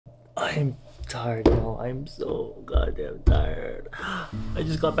I'm tired now. I'm so goddamn tired. I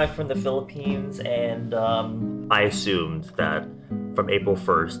just got back from the Philippines and I assumed that from April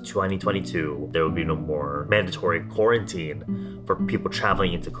 1st, 2022, there would be no more mandatory quarantine for people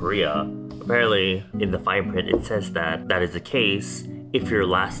traveling into Korea. Apparently, in the fine print, it says that that is the case if your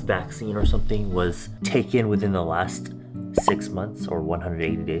last vaccine or something was taken within the last 6 months or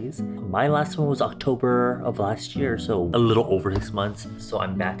 180 days. My last one was October of last year, so a little over 6 months. So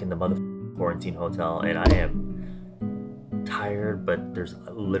I'm back in the quarantine hotel and I am tired, but there's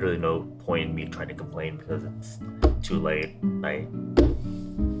literally no point in me trying to complain because it's too late.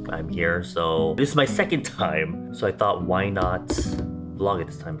 I'm here, so this is my second time, so I thought why not vlog it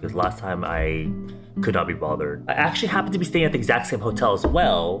this time, because last time I could not be bothered. I actually happened to be staying at the exact same hotel as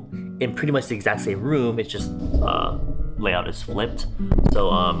well, in pretty much the exact same room. It's just layout is flipped, so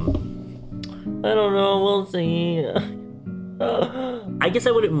I don't know, we'll see. I guess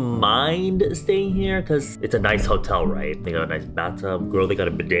I wouldn't mind staying here because it's a nice hotel, right? They got a nice bathtub, girl, they got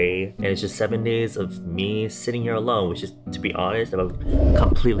a bidet, and it's just 7 days of me sitting here alone, which is, to be honest, if I'm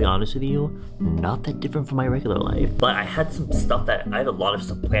completely honest with you, not that different from my regular life. But I had some stuff that I had a lot of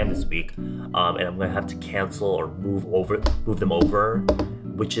stuff planned this week, and I'm gonna have to cancel or move them over,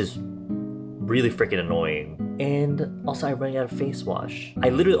 which is really freaking annoying. And also I'm running out of face wash. I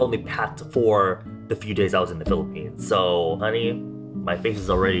literally only packed for the few days I was in the Philippines. So honey, my face is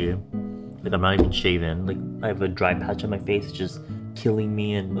already, like, I'm not even shaven. Like, I have a dry patch on my face, it's just killing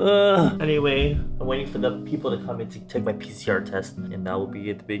me. And anyway, I'm waiting for the people to come in to take my PCR test, and that will be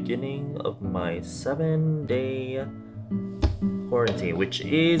at the beginning of my 7-day quarantine, which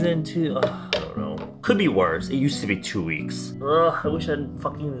isn't too, I don't know. Could be worse. It used to be 2 weeks. I wish I'd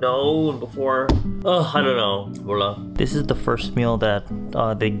fucking known before. I don't know. Voila. This is the first meal that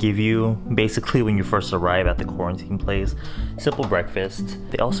they give you basically when you first arrive at the quarantine place. Simple breakfast.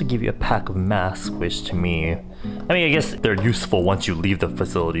 They also give you a pack of masks, which to me, I mean, I guess they're useful once you leave the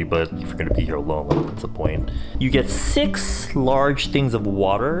facility, but if you're gonna be here alone, what's the point? You get 6 large things of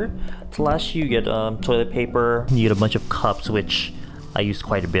water to last you. You get toilet paper. You get a bunch of cups, which I used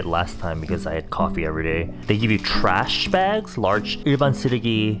quite a bit last time because I had coffee every day. They give you trash bags, large 일반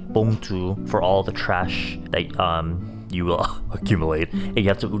쓰레기 봉투 for all the trash that you will accumulate. And you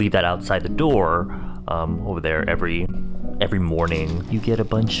have to leave that outside the door over there every morning. You get a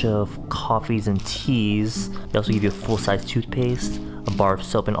bunch of coffees and teas. They also give you a full-size toothpaste, a bar of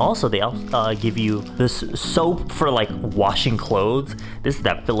soap, and also they also give you this soap for like washing clothes. This is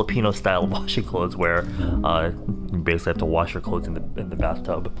that Filipino style of washing clothes where you basically have to wash your clothes in the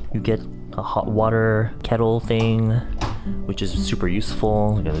bathtub. You get a hot water kettle thing, which is super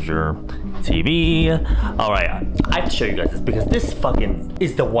useful. There's your TV. All right, I have to show you guys this because this fucking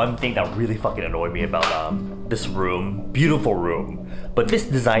is the one thing that really fucking annoyed me about this room. Beautiful room, but this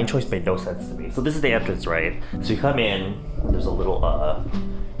design choice made no sense to me. So this is the entrance, right? So you come in, there's a little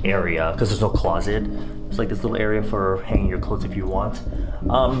area, because there's no closet. It's like this little area for hanging your clothes if you want.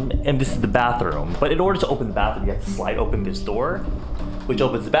 And this is the bathroom. But in order to open the bathroom, you have to slide open this door, which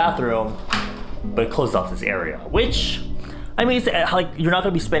opens the bathroom, but it closes off this area, which, I mean, it's like you're not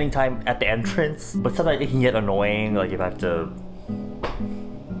gonna be spending time at the entrance, but sometimes it can get annoying, like if I have to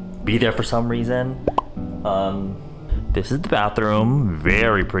be there for some reason. This is the bathroom,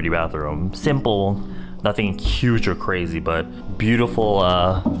 very pretty bathroom, simple, nothing huge or crazy, but beautiful.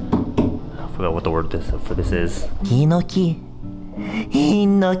 I forgot what the word for this is. Hinoki.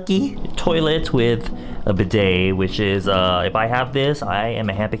 Toilet with a bidet, which is if I have this, I am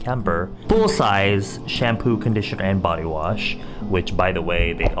a happy camper. Full-size shampoo, conditioner, and body wash, which, by the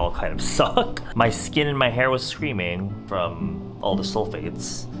way, they all kind of suck. My skin and my hair was screaming from all the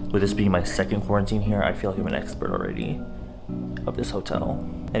sulfates. With this being my second quarantine here, I feel like I'm an expert already of this hotel.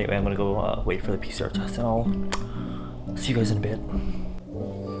 Anyway, I'm gonna go wait for the PCR test, and I'll see you guys in a bit.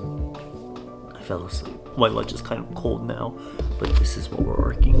 I fell asleep. My lunch is kind of cold now, but this is what we're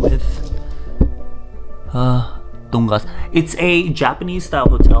working with. Dongas. It's a Japanese style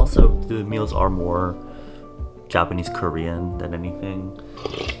hotel, so the meals are more Japanese Korean than anything.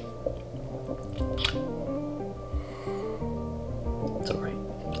 It's alright.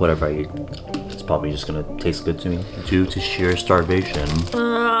 Whatever I eat, it's probably just gonna taste good to me due to sheer starvation.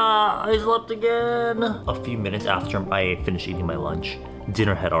 I slept again. A few minutes after I finished eating my lunch,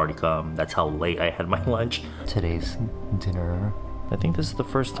 dinner had already come. That's how late I had my lunch. Today's dinner, I think this is the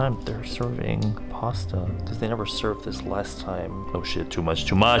first time they're serving pasta, because they never served this last time. Oh shit, too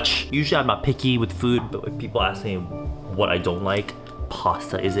much. Usually I'm not picky with food, but when people ask me what I don't like,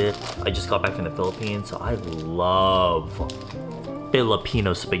 pasta is it. I just got back from the Philippines, so I love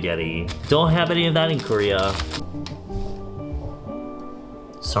Filipino spaghetti. Don't have any of that in Korea.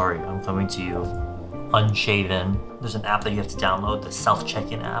 Sorry, I'm coming to you unshaven. There's an app that you have to download, the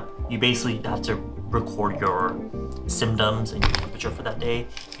self-check-in app. You basically have to record your symptoms and your temperature for that day.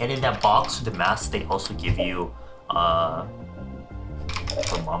 And in that box with the mask, they also give you a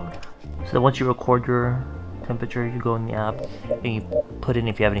thermometer. So once you record your temperature, you go in the app and you put in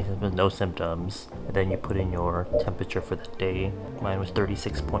if you have any symptoms, no symptoms, and then you put in your temperature for the day. Mine was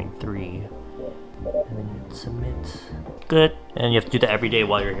 36.3. And then you submit. Good. And you have to do that every day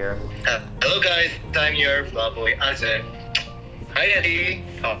while you're here. Hello guys, I'm your flower boy Isaac. Hi Eddie.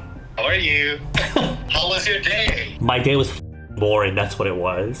 How are you? How was your day? My day was boring, that's what it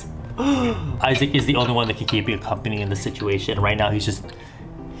was. Isaac is the only one that can keep me company in this situation. Right now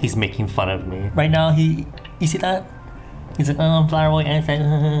he's making fun of me. Right now you see that? He's like, oh, flower boy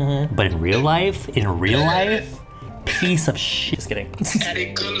Isaac. But in real life, piece of shit. Just kidding.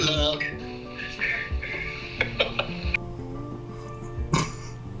 Eddie, good luck.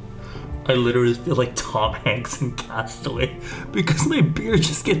 I literally feel like Tom Hanks in Castaway because my beard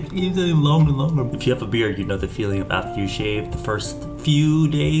just gets getting longer and longer. If you have a beard, you know the feeling of after you shave the first few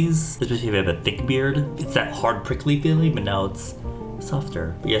days, especially if you have a thick beard. It's that hard prickly feeling, but now it's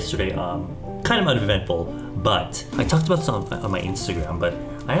softer. But yesterday, kind of uneventful, but I talked about this on my Instagram, but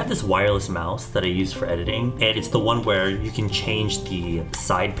I have this wireless mouse that I use for editing, and it's the one where you can change the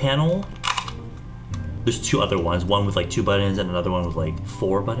side panel. There's two other ones, one with like 2 buttons and another one with like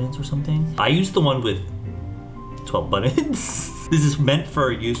 4 buttons or something. I use the one with 12 buttons. This is meant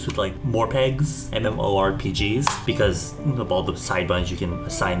for use with like Morpegs, MMORPGs, because of all the side buttons you can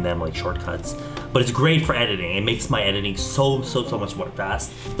assign them like shortcuts. But it's great for editing. It makes my editing so much more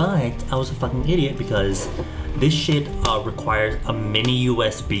fast. But I was a fucking idiot because this shit requires a mini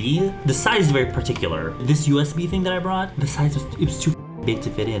USB. The size is very particular. This USB thing that I brought, the size was too big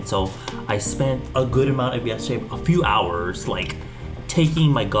to fit in, so I spent a good amount of yesterday, a few hours, like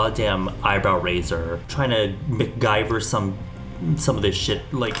taking my goddamn eyebrow razor, trying to MacGyver some of this shit,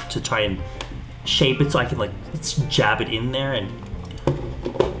 like to try and shape it so I can like jab it in there. And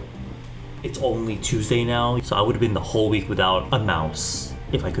it's only Tuesday now, so I would have been the whole week without a mouse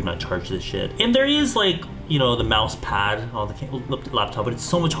if I could not charge this shit. And there is like, you know, the mouse pad on the laptop, but it's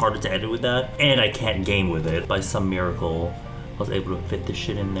so much harder to edit with that, and I can't game with it. By some miracle, I was able to fit this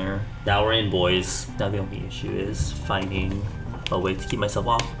shit in there. Now we're in, boys. Now the only issue is finding a way to keep myself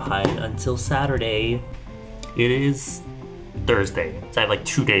occupied until Saturday. It is Thursday, so I have like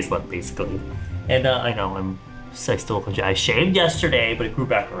 2 days left basically. And I know I still I shaved yesterday, but it grew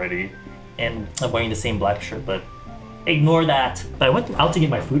back already. And I'm wearing the same black shirt, but ignore that. But I went out to get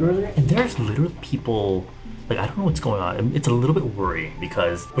my food earlier, and there's literally people. Like, I don't know what's going on. It's a little bit worrying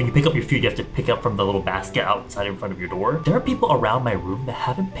because when you pick up your food, you have to pick up from the little basket outside in front of your door. There are people around my room that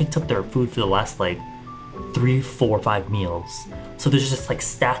haven't picked up their food for the last like 3, 4, 5 meals. So there's just like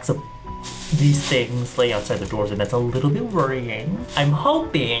stacks of these things laying outside the doors, and that's a little bit worrying. I'm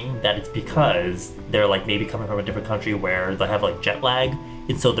hoping that it's because they're like maybe coming from a different country where they have like jet lag,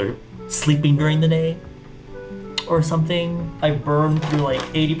 and so they're sleeping during the day or something. I burned through like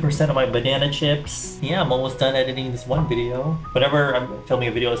 80% of my banana chips. Yeah, I'm almost done editing this one video. Whenever I'm filming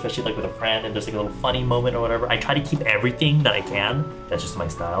a video, especially like with a friend and there's like a little funny moment or whatever, I try to keep everything that I can. That's just my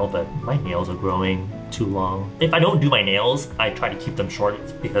style, but my nails are growing too long. If I don't do my nails, I try to keep them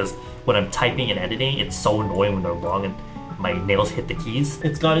short because when I'm typing and editing, it's so annoying when they're long and my nails hit the keys.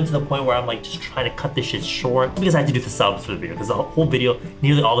 It's gotten to the point where I'm like just trying to cut this shit short because I have to do the subs for the video because the whole video,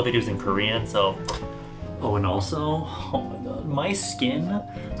 nearly all the videos in Korean, so. Oh, and also, oh my god, my skin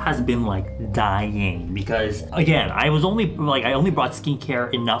has been like dying because again, I only brought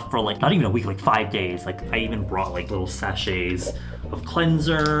skincare enough for like not even a week, like 5 days. Like I even brought like little sachets of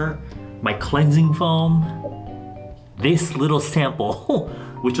cleanser, my cleansing foam, this little sample,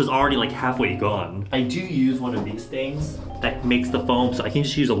 which was already like halfway gone. I do use one of these things that makes the foam, so I can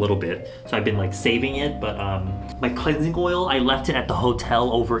just use a little bit. So I've been like saving it, but my cleansing oil, I left it at the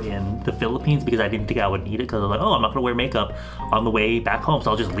hotel over in the Philippines because I didn't think I would need it because I was like, oh, I'm not gonna wear makeup on the way back home, so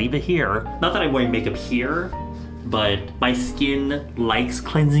I'll just leave it here. Not that I'm wearing makeup here, but my skin likes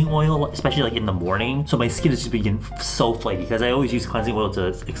cleansing oil, especially like in the morning. So my skin is just beginning so flaky because I always use cleansing oil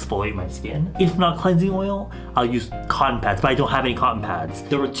to exfoliate my skin. If not cleansing oil, I'll use cotton pads, but I don't have any cotton pads.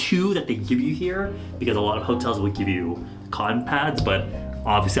 There were 2 that they give you here because a lot of hotels would give you cotton pads, but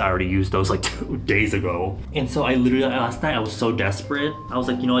obviously I already used those like 2 days ago. And so I literally, last night I was so desperate. I was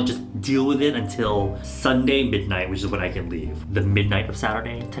like, you know what, just deal with it until Sunday midnight, which is when I can leave. The midnight of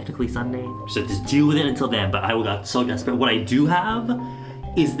Saturday, technically Sunday. So just deal with it until then, but I got so desperate. What I do have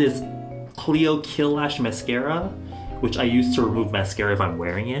is this Clio Kill Lash Mascara, which I use to remove mascara if I'm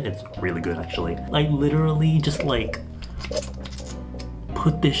wearing it. It's really good actually. I literally just like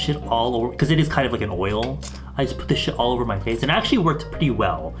put this shit all over, because it is kind of like an oil. I just put this shit all over my face and it actually worked pretty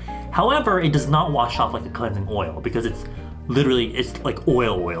well. However, it does not wash off like a cleansing oil because it's literally, it's like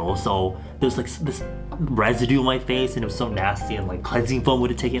oil. So there's like this residue on my face and it was so nasty and like cleansing foam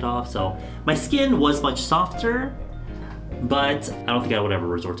would have taken it off. So my skin was much softer, but I don't think I would ever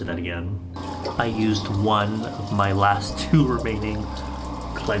resort to that again. I used one of my last 2 remaining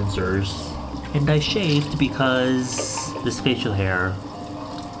cleansers and I shaved because this facial hair,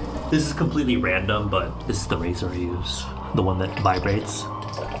 this is completely random, but this is the razor I use, the one that vibrates.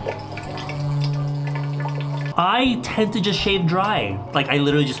 I tend to just shave dry. Like I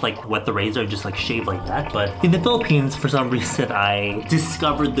literally just like wet the razor and just like shave like that. But in the Philippines, for some reason, I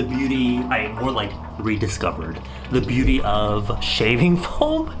discovered the beauty, more like rediscovered the beauty of shaving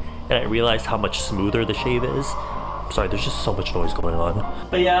foam. And I realized how much smoother the shave is. Sorry, there's just so much noise going on.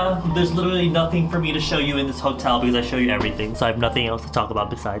 But yeah, there's literally nothing for me to show you in this hotel because I show you everything. So I have nothing else to talk about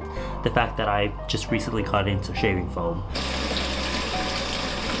besides the fact that I just recently got into shaving foam.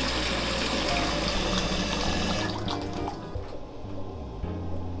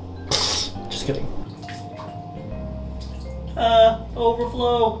 Just kidding.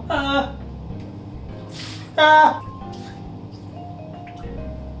 Overflow.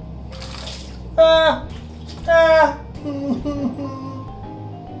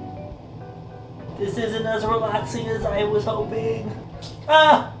 This isn't as relaxing as I was hoping.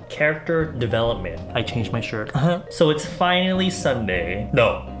 Character development. I changed my shirt. So it's finally Sunday.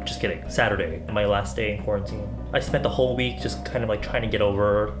 No, just kidding. Saturday, my last day in quarantine. I spent the whole week just kind of like trying to get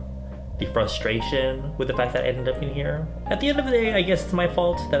over the frustration with the fact that I ended up in here. At the end of the day, I guess it's my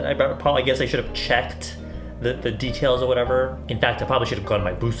fault that I guess I should have checked the details or whatever. In fact, I probably should have gotten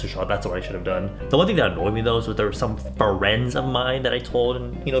my booster shot. That's what I should have done. The one thing that annoyed me though is that there were some friends of mine that I told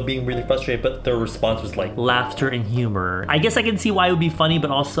and, you know, being really frustrated, but their response was like laughter and humor. I guess I can see why it would be funny, but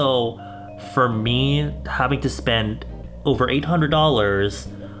also for me, having to spend over $800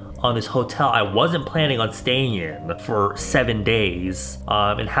 on this hotel I wasn't planning on staying in for 7 days,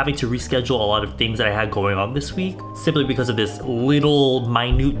 and having to reschedule a lot of things that I had going on this week simply because of this little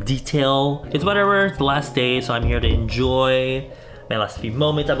minute detail. It's whatever, it's the last day, so I'm here to enjoy my last few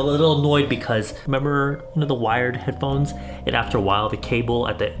moments. I'm a little annoyed because remember, you know, the wired headphones, and after a while the cable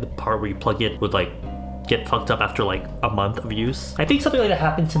at the part where you plug it would like get fucked up after like a month of use. I think something like that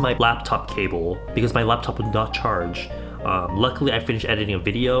happened to my laptop cable because my laptop would not charge. Luckily I finished editing a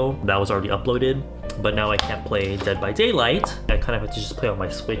video that was already uploaded, but now I can't play Dead by Daylight. I kind of have to just play on my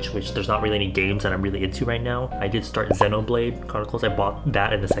Switch, which there's not really any games that I'm really into right now. I did start Xenoblade Chronicles. I bought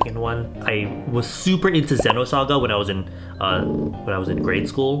that and the second one. I was super into Xenosaga when I was in grade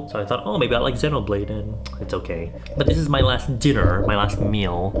school, so I thought, oh, maybe I like Xenoblade, and it's okay. But this is my last dinner, my last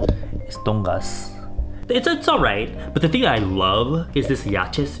meal. It's dongas. It's alright, but the thing that I love is this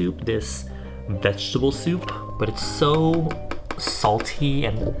yache soup, this vegetable soup, but it's so salty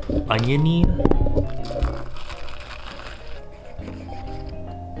and oniony.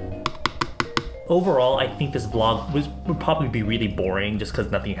 Overall, I think this vlog would probably be really boring just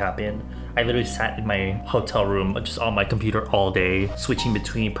because nothing happened. I literally sat in my hotel room just on my computer all day, switching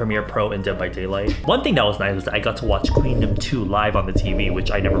between Premiere Pro and Dead by Daylight. One thing that was nice was that I got to watch Queendom 2 live on the TV,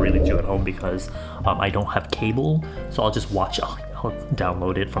 which I never really do at home because I don't have cable, so I'll just watch, I'll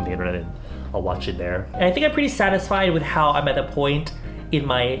download it from the internet and I'll watch it there. And I think I'm pretty satisfied with how I'm at the point in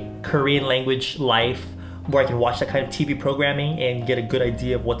my Korean language life where I can watch that kind of TV programming and get a good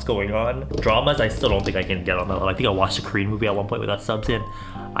idea of what's going on. Dramas, I still don't think I can get on that level. I think I watched a Korean movie at one point without subs in.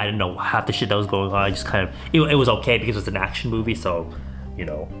 I didn't know half the shit that was going on. I just kind of, it was okay because it was an action movie, so, you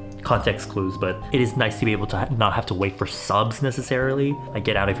know, context clues, but it is nice to be able to not have to wait for subs necessarily. I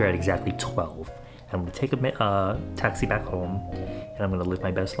get out of here at exactly 12. I'm gonna take a taxi back home and I'm gonna live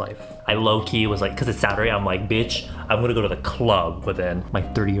my best life. I low-key was like, cause it's Saturday, I'm like, bitch, I'm gonna go to the club, but then my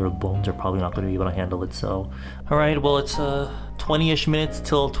 30-year-old bones are probably not gonna be able to handle it, so. All right, well, it's 20-ish minutes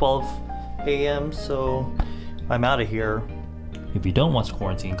till 12 a.m., so I'm out of here. If you don't want to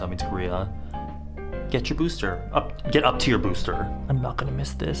quarantine coming to Korea, get your booster, get up to your booster. I'm not gonna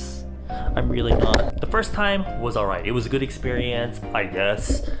miss this. I'm really not. The first time was all right. It was a good experience, I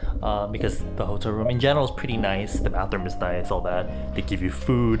guess, because the hotel room in general is pretty nice. The bathroom is nice, all that. They give you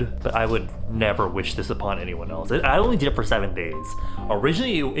food, but I would never wish this upon anyone else. I only did it for 7 days.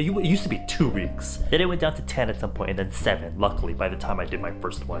 Originally, it used to be 2 weeks. Then it went down to 10 at some point, and then 7, luckily, by the time I did my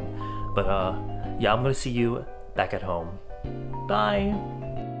first one. But yeah, I'm gonna see you back at home. Bye.